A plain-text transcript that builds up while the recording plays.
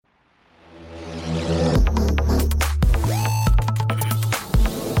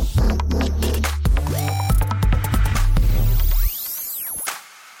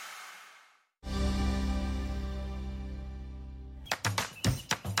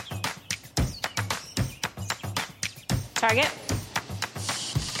Target.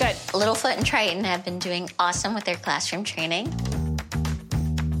 Good. Littlefoot and Triton have been doing awesome with their classroom training.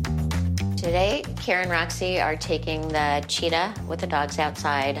 Today, Karen and Roxy are taking the cheetah with the dogs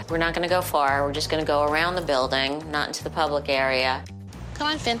outside. We're not going to go far. We're just going to go around the building, not into the public area. Come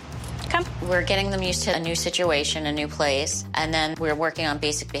on, Finn. Come. We're getting them used to a new situation, a new place, and then we're working on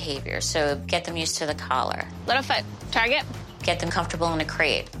basic behavior. So get them used to the collar. Littlefoot. Target. Get them comfortable in a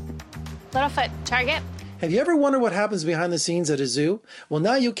crate. Littlefoot. Target. Have you ever wondered what happens behind the scenes at a zoo? Well,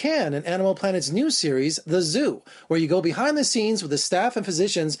 now you can in Animal Planet's new series, The Zoo, where you go behind the scenes with the staff and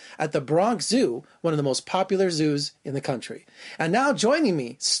physicians at the Bronx Zoo, one of the most popular zoos in the country. And now joining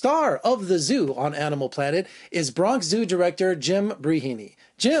me, star of The Zoo on Animal Planet, is Bronx Zoo Director Jim Breheny.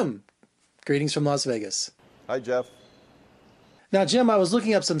 Jim, greetings from Las Vegas. Hi, Jeff. Now, Jim, I was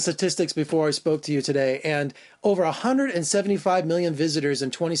looking up some statistics before I spoke to you today, and over 175 million visitors in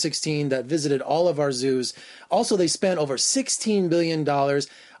 2016 that visited all of our zoos. Also, they spent over $16 billion.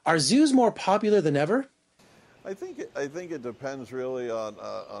 Are zoos more popular than ever? I think it depends really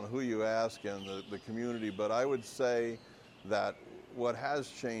on who you ask and the community, but I would say that what has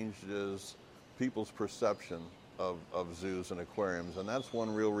changed is people's perception of zoos and aquariums, and that's one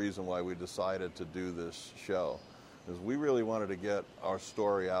real reason why we decided to do this show. Is we really wanted to get our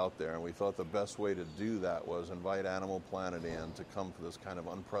story out there, and we thought the best way to do that was invite Animal Planet in to come for this kind of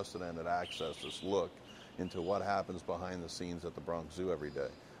unprecedented access, this look into what happens behind the scenes at the Bronx Zoo every day.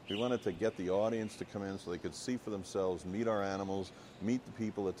 We wanted to get the audience to come in so they could see for themselves, meet our animals, meet the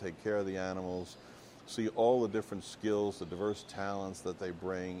people that take care of the animals, see all the different skills, the diverse talents that they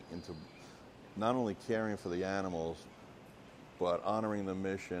bring into not only caring for the animals, but honoring the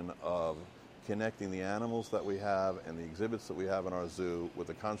mission of connecting the animals that we have and the exhibits that we have in our zoo with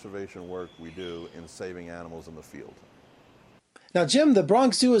the conservation work we do in saving animals in the field. Now, Jim, the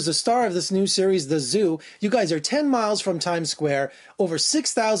Bronx Zoo is the star of this new series, The Zoo. You guys are 10 miles from Times Square, over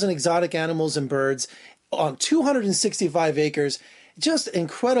 6,000 exotic animals and birds on 265 acres. Just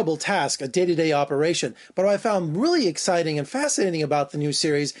incredible task, a day-to-day operation. But what I found really exciting and fascinating about the new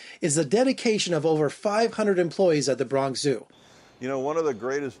series is the dedication of over 500 employees at the Bronx Zoo. You know, one of the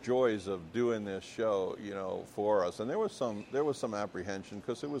greatest joys of doing this show, for us, and there was some apprehension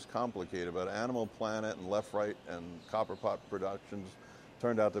because it was complicated, but Animal Planet and Left, Right, and Copperpot Productions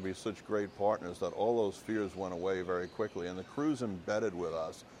turned out to be such great partners that all those fears went away very quickly, and the crew's embedded with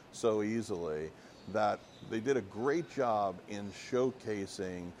us so easily that they did a great job in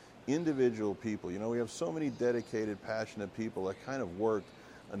showcasing individual people. You know, we have so many dedicated, passionate people that kind of work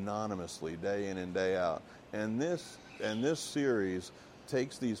anonymously day in and day out, and this series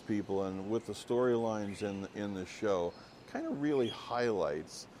takes these people, and with the storylines in the show, kind of really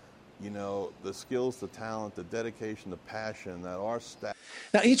highlights, the skills, the talent, the dedication, the passion that our staff...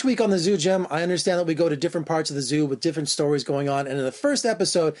 Now, each week on the Zoo, Jim, I understand that we go to different parts of the zoo with different stories going on. And in the first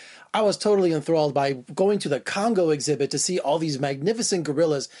episode, I was totally enthralled by going to the Congo exhibit to see all these magnificent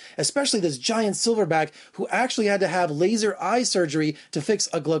gorillas, especially this giant silverback who actually had to have laser eye surgery to fix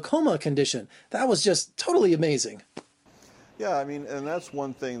a glaucoma condition. That was just totally amazing. Yeah, I mean, and that's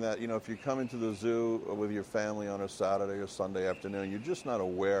one thing that, if you come into the zoo with your family on a Saturday or Sunday afternoon, you're just not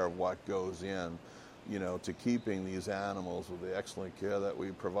aware of what goes in, to keeping these animals with the excellent care that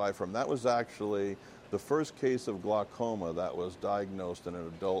we provide for them. That was actually the first case of glaucoma that was diagnosed in an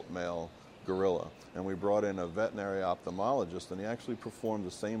adult male gorilla. And we brought in a veterinary ophthalmologist, and he actually performed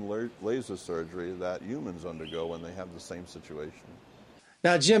the same laser surgery that humans undergo when they have the same situation.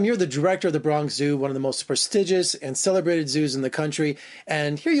 Now, Jim, you're the director of the Bronx Zoo, one of the most prestigious and celebrated zoos in the country.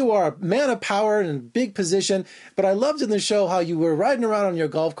 And here you are, a man of power and a big position. But I loved in the show how you were riding around on your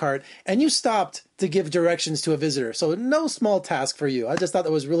golf cart and you stopped to give directions to a visitor. So no small task for you. I just thought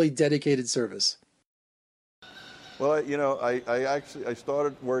that was really dedicated service. Well, I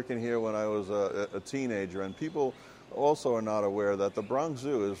started working here when I was a teenager, and people also are not aware that the Bronx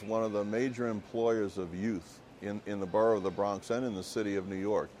Zoo is one of the major employers of youth in the borough of the Bronx and in the city of New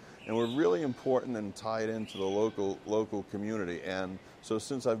York. And we're really important and tied into the local community. And so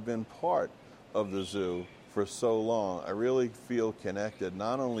since I've been part of the zoo for so long, I really feel connected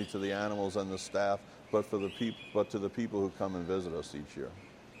not only to the animals and the staff, but to the people who come and visit us each year.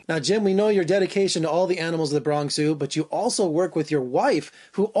 Now, Jim, we know your dedication to all the animals of the Bronx Zoo, but you also work with your wife,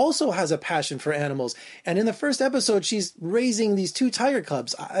 who also has a passion for animals. And in the first episode, she's raising these 2 tiger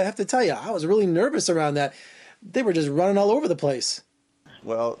cubs. I have to tell you, I was really nervous around that. They were just running all over the place.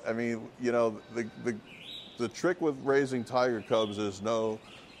 Well, I mean, the trick with raising tiger cubs is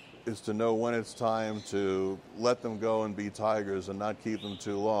to know when it's time to let them go and be tigers and not keep them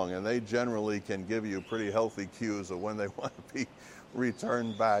too long. And they generally can give you pretty healthy cues of when they want to be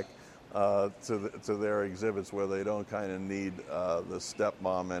returned back. to their exhibits where they don't kind of need the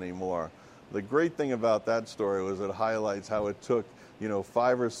stepmom anymore. The great thing about that story was it highlights how it took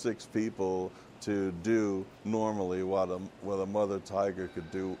 5 or 6 people to do normally what a mother tiger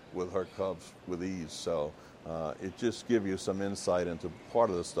could do with her cubs with ease. So it just gives you some insight into part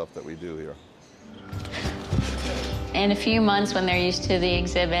of the stuff that we do here. In a few months, when they're used to the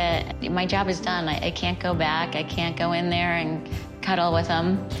exhibit, my job is done. I can't go back. I can't go in there and cuddle with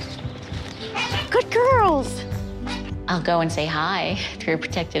them. Good girls. I'll go and say hi through a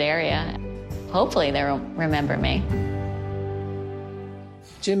protected area. Hopefully they'll remember me.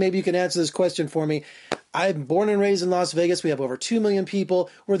 Jim, maybe you can answer this question for me. I'm born and raised in Las Vegas. We have over 2 million people.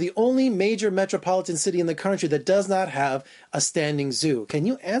 We're the only major metropolitan city in the country that does not have a standing zoo. Can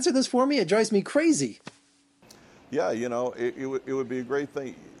you answer this for me? It drives me crazy. Yeah, it would be a great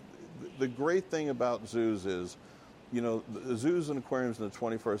thing. The great thing about zoos is, the zoos and aquariums in the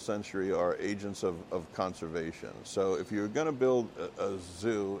 21st century are agents of conservation. So if you're going to build a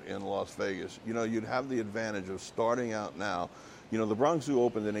zoo in Las Vegas, you'd have the advantage of starting out now. The Bronx Zoo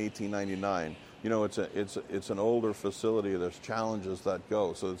opened in 1899. It's an older facility. There's challenges that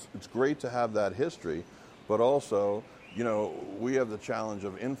go. So it's great to have that history, but also, we have the challenge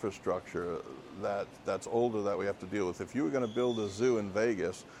of infrastructure that's older that we have to deal with. If you were going to build a zoo in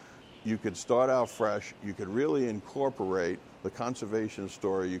Vegas, you could start out fresh. You could really incorporate the conservation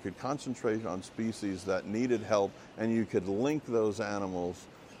story. You could concentrate on species that needed help, and you could link those animals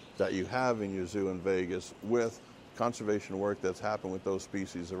that you have in your zoo in Vegas with conservation work that's happened with those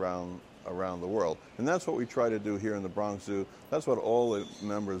species around the world. And that's what we try to do here in the Bronx Zoo. That's what all the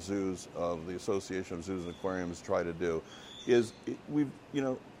member zoos of the Association of Zoos and Aquariums try to do. It's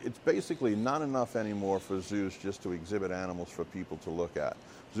basically not enough anymore for zoos just to exhibit animals for people to look at.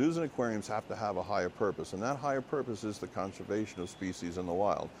 Zoos and aquariums have to have a higher purpose, and that higher purpose is the conservation of species in the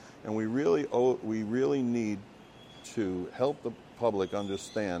wild. And we really need to help the public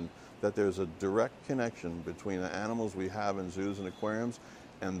understand that there's a direct connection between the animals we have in zoos and aquariums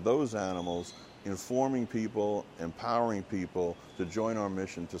and those animals informing people, empowering people to join our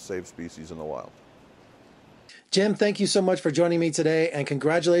mission to save species in the wild. Jim, thank you so much for joining me today, and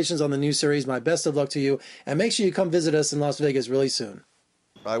congratulations on the new series. My best of luck to you, and make sure you come visit us in Las Vegas really soon.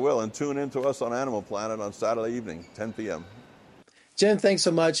 I will, and tune in to us on Animal Planet on Saturday evening, 10 p.m. Jim, thanks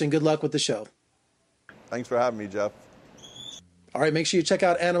so much, and good luck with the show. Thanks for having me, Jeff. All right, make sure you check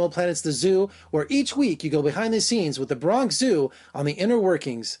out Animal Planet's The Zoo, where each week you go behind the scenes with the Bronx Zoo on the inner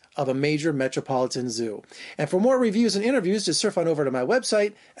workings of a major metropolitan zoo. And for more reviews and interviews, just surf on over to my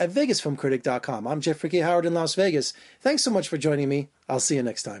website at vegasfilmcritic.com. I'm Jeffrey K. Howard in Las Vegas. Thanks so much for joining me. I'll see you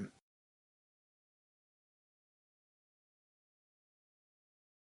next time.